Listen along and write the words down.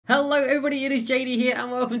Hello everybody, it is JD here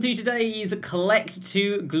and welcome to today's Collect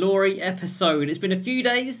to Glory episode. It's been a few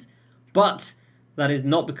days, but that is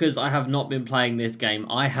not because I have not been playing this game.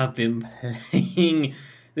 I have been playing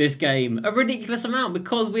this game a ridiculous amount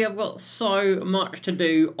because we have got so much to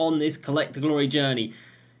do on this Collect to Glory journey.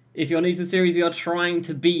 If you're new to the series, we are trying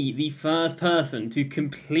to be the first person to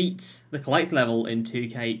complete the Collect level in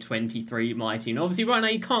 2K23 Myteam. Obviously right now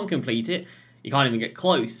you can't complete it, you can't even get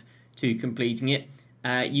close to completing it.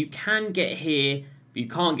 You can get here, but you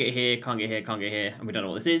can't get here, can't get here, can't get here, and we don't know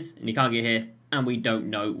what this is, and you can't get here, and we don't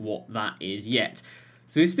know what that is yet.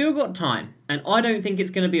 So we've still got time, and I don't think it's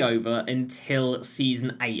going to be over until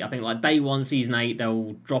Season 8. I think like Day 1, Season 8,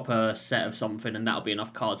 they'll drop a set of something, and that'll be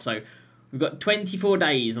enough cards. So we've got 24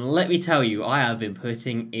 days, and let me tell you, I have been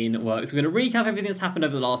putting in work. So we're going to recap everything that's happened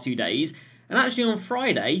over the last few days, and actually on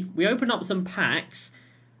Friday, we opened up some packs.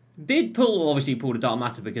 Obviously pulled a dark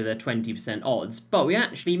matter because they're 20% odds, but we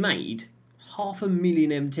actually made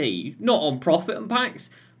 500,000 MT, not on profit and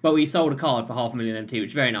packs, but we sold a card for 500,000 MT, which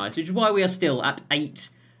is very nice, which is why we are still at 8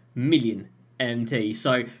 million MT.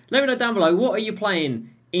 So let me know down below, what are you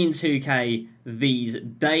playing in 2K these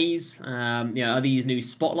days? Are these new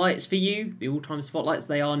spotlights for you? The all-time spotlights,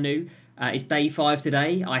 they are new. It's day 5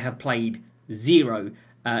 today. I have played 0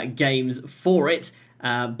 games for it.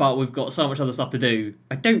 But we've got so much other stuff to do,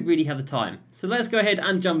 I don't really have the time. So let's go ahead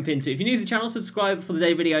and jump into it. If you're new to the channel, subscribe for the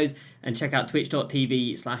daily videos and check out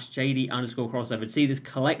twitch.tv/JD_crossover to see this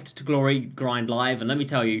Collect to Glory grind live. And let me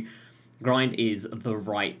tell you, grind is the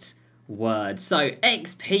right word. So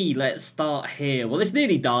XP, let's start here. Well, it's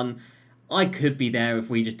nearly done. I could be there if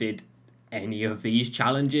we just did any of these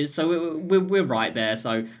challenges. So we're right there.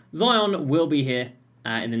 So Zion will be here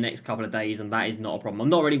in the next couple of days, and that is not a problem. I'm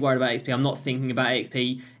not really worried about XP. I'm not thinking about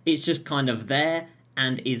XP. It's just kind of there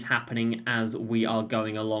and is happening as we are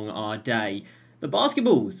going along our day. The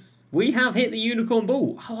basketballs. We have hit the unicorn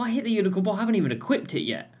ball. Oh, I hit the unicorn ball. I haven't even equipped it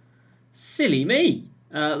yet. Silly me.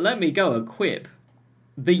 Let me go equip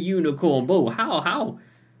the unicorn ball. How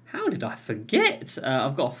did I forget?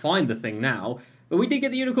 I've got to find the thing now. But we did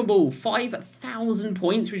get the unicorn ball. 5,000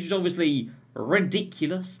 points, which is obviously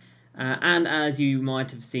ridiculous. And as you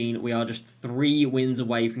might have seen, we are just 3 wins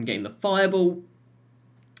away from getting the fireball.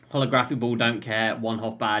 Holographic ball, don't care.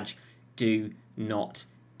 1-off badge, do not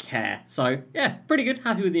care. So, yeah, pretty good.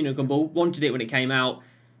 Happy with the unicorn ball. Wanted it when it came out.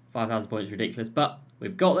 5,000 points, ridiculous. But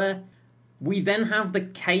we've got there. We then have the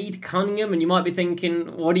Cade Cunningham. And you might be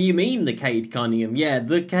thinking, what do you mean, the Cade Cunningham? Yeah,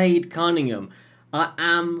 the Cade Cunningham. I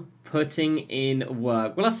am putting in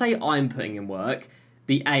work. Well, I say I'm putting in work.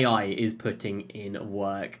 The AI is putting in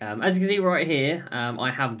work. As you can see right here,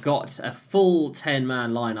 I have got a full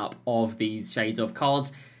 10-man lineup of these Shades of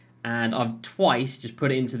cards, and I've twice just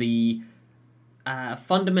put it into the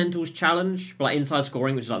Fundamentals Challenge for like inside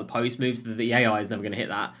scoring, which is like the post moves. The AI is never going to hit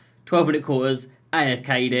that. 12-minute quarters,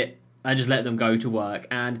 AFK'd it. I just let them go to work,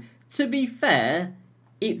 and to be fair,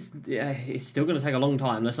 it's still going to take a long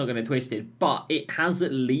time. Let's not get it twisted, but it has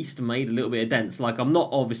at least made a little bit of dents. Like, I'm not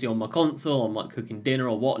obviously on my console, I'm like cooking dinner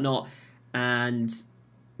or whatnot, and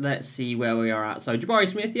let's see where we are at. So Jabari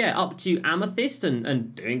Smith, yeah, up to Amethyst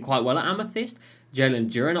and doing quite well at Amethyst.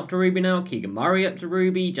 Jalen Duran up to Ruby now, Keegan Murray up to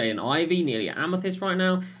Ruby, Jalen Ivey nearly at Amethyst right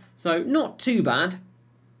now. So not too bad.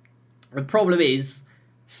 The problem is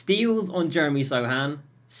steals on Jeremy Sohan,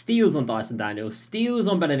 steals on Dyson Daniels, steals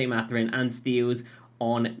on Benedict Mathurin, and steals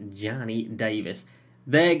on Johnny Davis.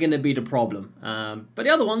 They're going to be the problem. But the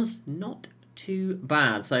other ones, not too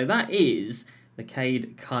bad. So that is the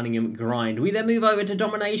Cade Cunningham grind. We then move over to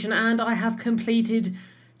Domination, and I have completed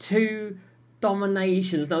 2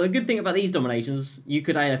 dominations. Now, the good thing about these dominations, you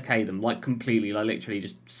could AFK them, like completely, like literally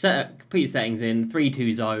just put your settings in,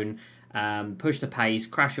 3-2 zone, push the pace,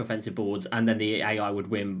 crash your offensive boards, and then the AI would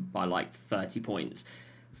win by like 30 points.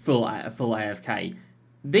 Full AFK.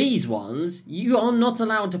 These ones, you are not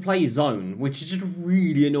allowed to play zone, which is just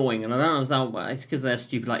really annoying, and I don't understand why. It's because they're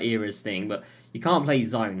stupid like eras thing, but you can't play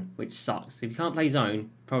zone, which sucks. If you can't play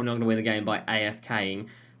zone, probably not going to win the game by AFKing.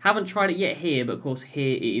 Haven't tried it yet here, but of course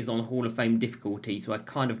here it is on Hall of Fame difficulty, so I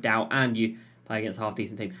kind of doubt, and you play against a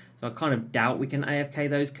half-decent team, so I kind of doubt we can AFK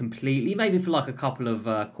those completely, maybe for like a couple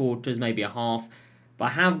of quarters, maybe a half, but I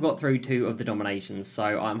have got through 2 of the dominations, so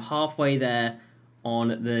I'm halfway there on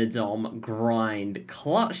the Dom grind.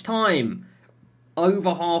 Clutch time.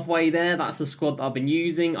 Over halfway there. That's the squad that I've been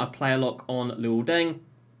using. I play a lock on Lil Deng,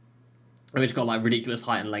 which got like ridiculous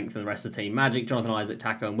height and length than the rest of the team. Magic, Jonathan Isaac,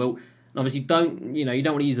 Taco, and Wilt. And obviously, you don't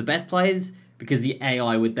want to use the best players because the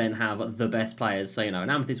AI would then have the best players. So, an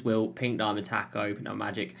Amethyst, Wilt, Pink Diamond, Taco, Pink Diamond,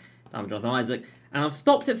 Magic, I'm Jonathan Isaac, and I've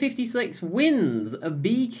stopped at 56 wins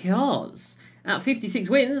because at 56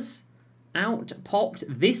 wins, out popped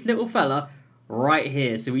this little fella right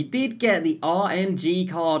here. So we did get the RNG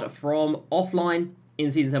card from offline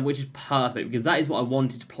in Season 7, which is perfect because that is what I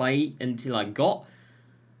wanted to play until I got.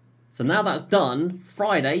 So now that's done,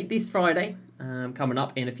 this Friday, coming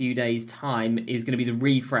up in a few days' time, is going to be the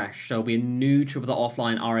refresh. So it'll be a new Triple the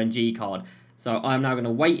Offline RNG card. So I'm now going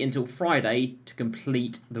to wait until Friday to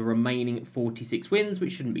complete the remaining 46 wins,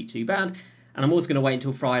 which shouldn't be too bad. And I'm also going to wait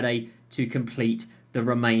until Friday to complete the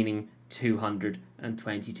remaining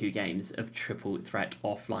 222 games of Triple Threat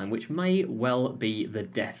Offline, which may well be the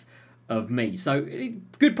death of me. So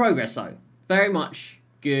good progress though. Very much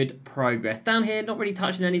good progress. Down here, not really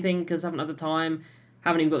touching anything because I haven't had the time.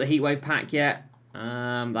 Haven't even got the Heatwave pack yet.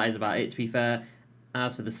 That is about it, to be fair.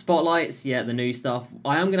 As for the spotlights, yeah, the new stuff.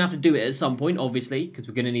 I am going to have to do it at some point, obviously, because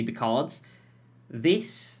we're going to need the cards.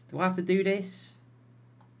 This, do I have to do this?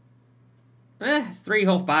 It's 3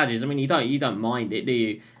 Hoff badges. I mean, you don't mind it, do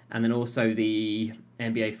you? And then also the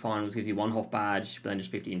NBA Finals gives you 1 Hoff badge, but then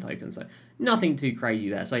just 15 tokens. So nothing too crazy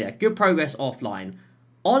there. So yeah, good progress offline.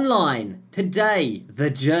 Online, today, the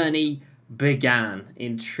journey began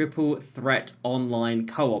in Triple Threat Online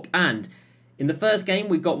Co-op. And in the first game,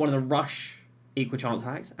 we got one of the Rush equal chance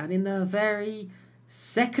packs. And in the very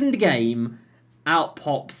second game, out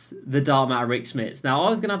pops the Dark Matter Rick Smits. Now, I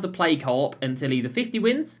was going to have to play co-op until either 50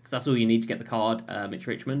 wins, because that's all you need to get the card, Mitch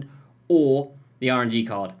Richmond, or the RNG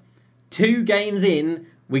card. 2 games in,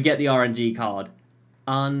 we get the RNG card.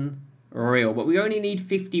 Unreal. But we only need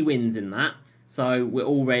 50 wins in that. So we're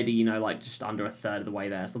already, you know, like just under a third of the way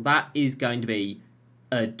there. So that is going to be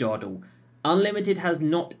a doddle. Unlimited has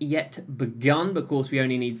not yet begun. Of course, we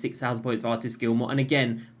only need 6,000 points for Artist Gilmore. And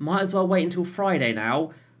again, might as well wait until Friday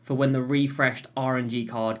now for when the refreshed RNG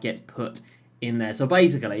card gets put in there. So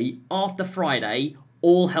basically, after Friday,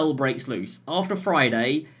 all hell breaks loose. After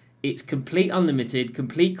Friday, it's complete unlimited,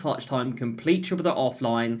 complete clutch time, complete triple the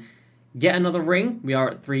offline. Get another ring. We are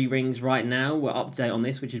at 3 rings right now. We're up to date on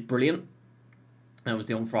this, which is brilliant.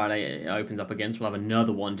 Obviously on Friday it opens up again, so we'll have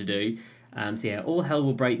another one to do. So yeah, all hell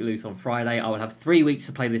will break loose on Friday. I will have 3 weeks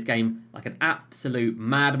to play this game like an absolute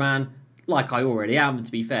madman, like I already am,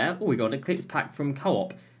 to be fair. Oh, we got an Eclipse pack from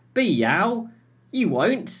Co-op. Yow, you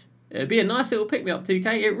won't. It'd be a nice little pick-me-up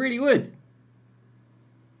 2K, it really would.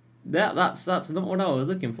 That's not what I was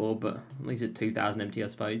looking for, but at least it's 2,000 MT, I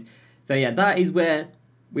suppose. So yeah, that is where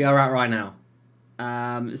we are at right now.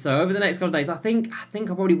 So over the next couple of days, I think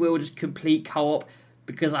I probably will just complete co-op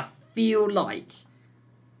because I feel like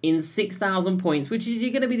in 6,000 points, which is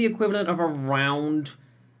going to be the equivalent of around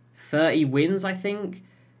 30 wins, I think.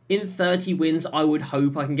 In 30 wins, I would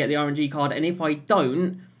hope I can get the RNG card, and if I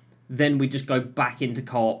don't, then we just go back into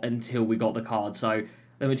co-op until we got the card. So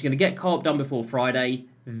then we're just going to get co-op done before Friday,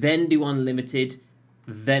 then do unlimited,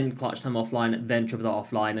 then clutch time offline, then triple that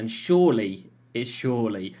offline, and surely,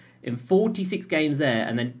 in 46 games there,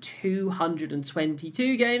 and then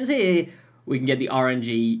 222 games here, we can get the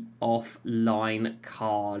RNG offline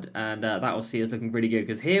card, and that will see us looking really good,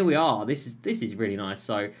 because here we are. This is really nice.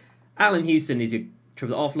 So, Alan Houston is your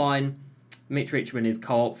triple offline, Mitch Richmond is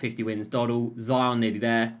co-op, 50 wins, doddle, Zion nearly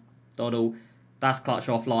there, doddle, that's clutch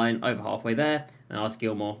offline, over halfway there, and Ars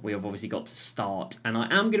Gilmore, we have obviously got to start, and I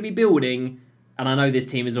am going to be building, and I know this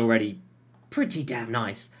team is already pretty damn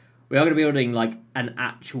nice. We are going to be building like an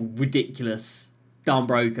actual ridiculous, dumb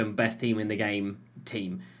broken, best team in the game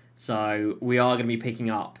team. So we are going to be picking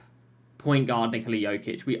up point guard Nikola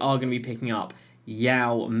Jokic. We are going to be picking up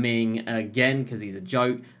Yao Ming again because he's a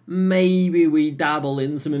joke. Maybe we dabble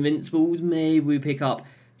in some Invincibles. Maybe we pick up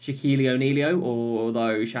Shaquille O'Neal,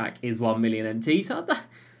 although Shaq is 1 million MT. So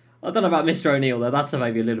I don't know about Mr. O'Neal though. That's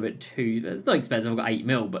maybe a little bit too... It's not expensive. I've got 8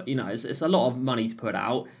 mil, but you know, it's a lot of money to put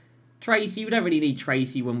out. Tracy, we don't really need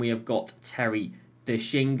Tracy when we have got Terry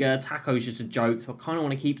Deshinga. Taco's just a joke, so I kind of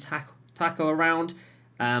want to keep Taco around.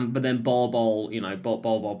 But then Bol, you know, Bol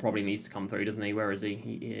probably needs to come through, doesn't he? Where is he?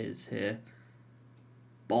 He is here.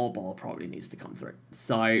 Bol probably needs to come through.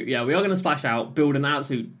 So, yeah, we are going to splash out, build an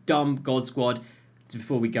absolute dumb God squad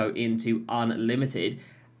before we go into Unlimited.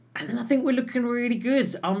 And then I think we're looking really good.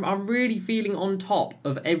 I'm really feeling on top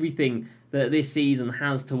of everything that this season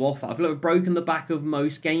has to offer. I feel like we've broken the back of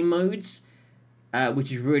most game modes, which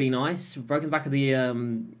is really nice. We've broken the back of the,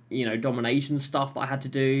 you know, domination stuff that I had to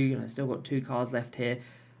do. You know, still got 2 cards left here.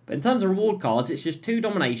 But in terms of reward cards, it's just 2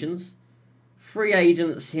 dominations. Free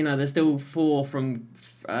agents, you know, there's still 4 from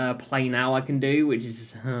Play Now I can do, which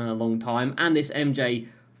is a long time. And this MJ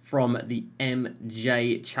from the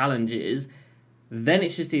MJ Challenges. Then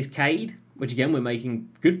it's just his Cade, which again, we're making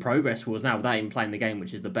good progress towards now without even playing the game,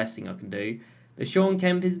 which is the best thing I can do. The Sean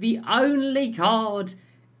Kemp is the only card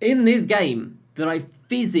in this game that I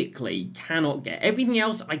physically cannot get. Everything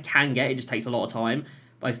else I can get, it just takes a lot of time,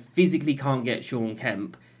 but I physically can't get Sean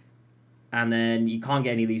Kemp. And then you can't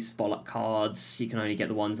get any of these Spotlight cards. You can only get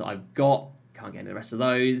the ones that I've got. Can't get any of the rest of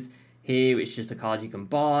those. Here, it's just a card you can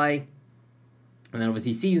buy. And then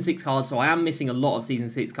obviously Season 6 cards, so I am missing a lot of Season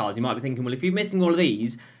 6 cards. You might be thinking, well, if you're missing all of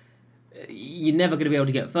these, you're never going to be able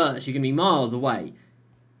to get first. You're going to be miles away.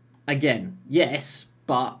 Again, yes,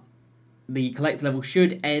 but the collector level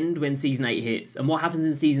should end when Season 8 hits. And what happens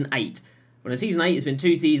in Season 8? Well, in Season 8, it's been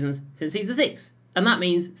 2 seasons since Season 6. And that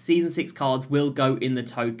means Season 6 cards will go in the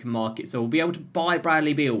token market. So we'll be able to buy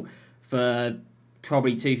Bradley Beal for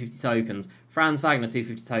probably 250 tokens. Franz Wagner,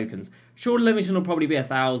 250 tokens. Short Limited will probably be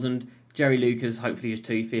 1,000. Jerry Lucas, hopefully just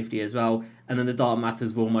 250 as well. And then the Dark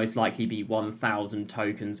Matters will most likely be 1,000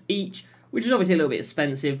 tokens each, which is obviously a little bit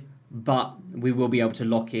expensive, but we will be able to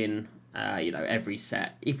lock in, every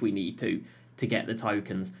set if we need to get the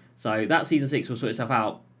tokens. So that Season 6 will sort itself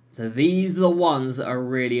out. So these are the ones that are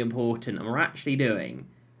really important, and we're actually doing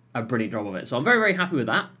a brilliant job of it. So I'm very, very happy with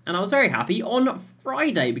that. And I was very happy on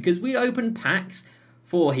Friday because we opened packs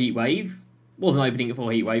for Heatwave. Wasn't opening it for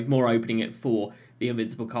Heatwave, more opening it for the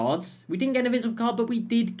Invincible cards. We didn't get an Invincible card, but we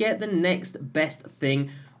did get the next best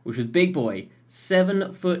thing, which was big boy,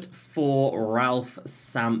 7'4" Ralph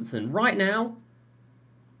Sampson. Right now,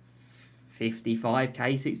 55k,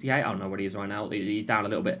 60k. I don't know what he is right now. He's down a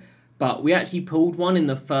little bit. But we actually pulled one in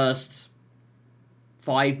the first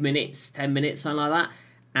 5 minutes, 10 minutes, something like that.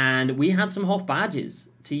 And we had some Hoff badges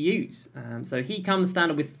to use. So he comes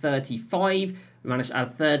standard with 35. We managed to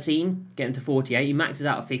add 13, get him to 48. He maxes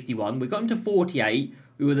out at 51. We got him to 48.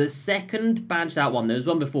 We were the second badged out one. There was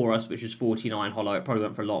one before us, which was 49 hollow. It probably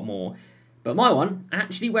went for a lot more. But my one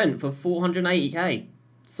actually went for 480k.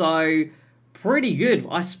 So, pretty good.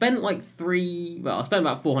 I spent like I spent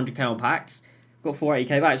about 400k on packs. Got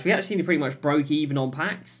 480k back. So we actually pretty much broke even on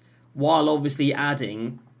packs, while obviously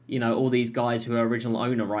adding, all these guys who are original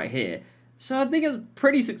owner right here. So I think it's a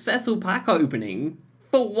pretty successful pack opening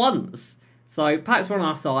for once. So packs were on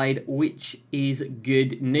our side, which is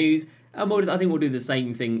good news. And I think we'll do the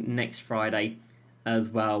same thing next Friday as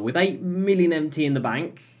well. With 8 million MT in the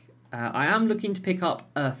bank, I am looking to pick up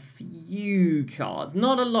a few cards.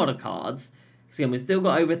 Not a lot of cards. Because again, we've still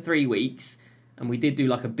got over 3 weeks. And we did do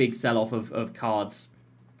like a big sell-off of cards,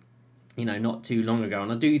 not too long ago.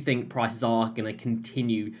 And I do think prices are going to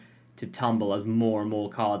continue to tumble as more and more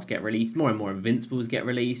cards get released. More and more Invincibles get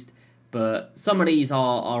released. But some of these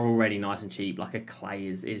are already nice and cheap. Like a Clay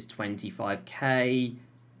is 25k.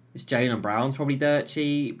 This Jaylen Brown's probably dirt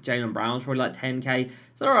cheap. Jaylen Brown's probably like 10k.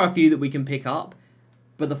 So there are a few that we can pick up.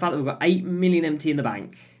 But the fact that we've got 8 million MT in the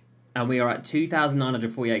bank and we are at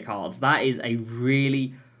 2,948 cards, that is a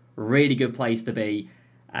really good place to be.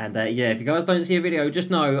 And yeah, if you guys don't see a video, just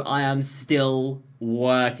know I am still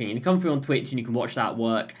working. And you come through on Twitch and you can watch that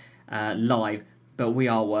work live. But we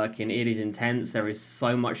are working. It is intense. There is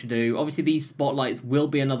so much to do. Obviously, these spotlights will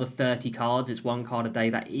be another 30 cards. It's 1 card a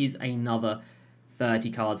day. That is another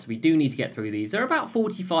 30 cards. So we do need to get through these. They're about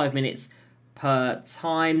 45 minutes per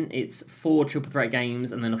time. It's 4 triple threat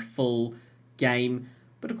games and then a full game.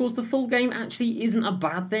 But of course, the full game actually isn't a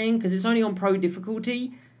bad thing because it's only on pro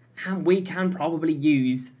difficulty. And we can probably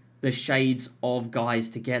use the shades of guys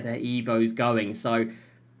to get their evos going. So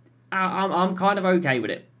I'm kind of okay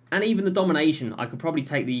with it. And even the domination, I could probably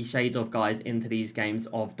take the shades of guys into these games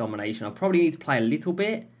of domination. I probably need to play a little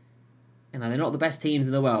bit. They're not the best teams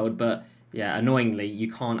in the world, but yeah, annoyingly,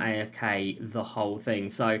 you can't AFK the whole thing.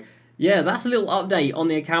 So yeah, that's a little update on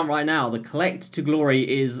the account right now. The Collect to Glory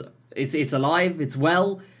it's alive, it's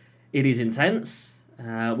well, it is intense.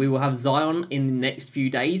 We will have Zion in the next few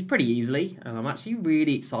days pretty easily. And I'm actually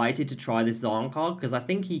really excited to try this Zion card because I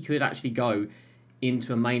think he could actually go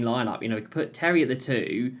into a main lineup. We could put Terry at the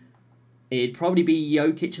 2. It'd probably be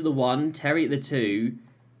Jokic at the 1, Terry at the 2,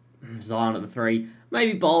 Zion at the 3.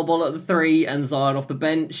 Maybe Bol at the 3 and Zion off the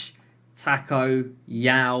bench. Taco,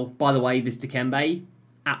 Yao. By the way, this Dikembe,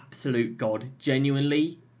 absolute god.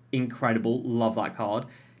 Genuinely incredible. Love that card.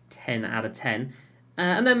 10 out of 10.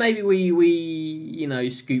 And then maybe we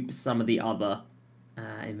scoop some of the other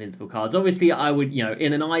Invincible cards. Obviously, I would,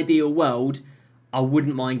 in an ideal world, I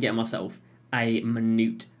wouldn't mind getting myself a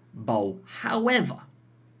Minute Bowl. However,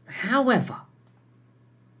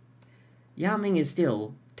 Yao Ming is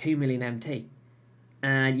still 2 million MT.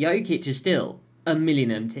 And Jokic is still 1 million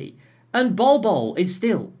MT. And Bol is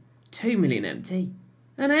still 2 million MT.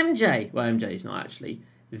 And MJ, well, MJ is not actually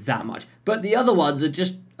that much. But the other ones are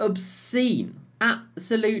just obscene.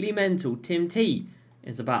 Absolutely mental. Tim T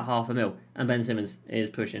is about 500,000, and Ben Simmons is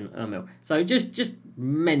pushing 1 mil. So just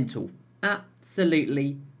mental.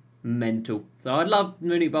 Absolutely mental. So I'd love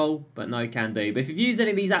Mooney Bowl, but no can do. But if you've used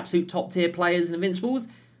any of these absolute top tier players and Invincibles,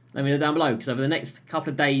 let me know down below, because over the next couple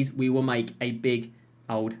of days we will make a big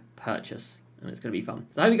old purchase. And it's going to be fun.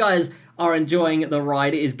 So I hope you guys are enjoying the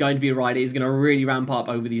ride. It is going to be a ride. It is going to really ramp up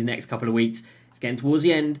over these next couple of weeks. It's getting towards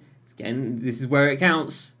the end. This is where it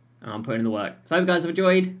counts. And I'm putting in the work. So I hope you guys have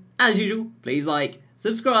enjoyed. As usual, please like,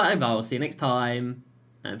 subscribe. I'll see you next time.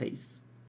 And peace.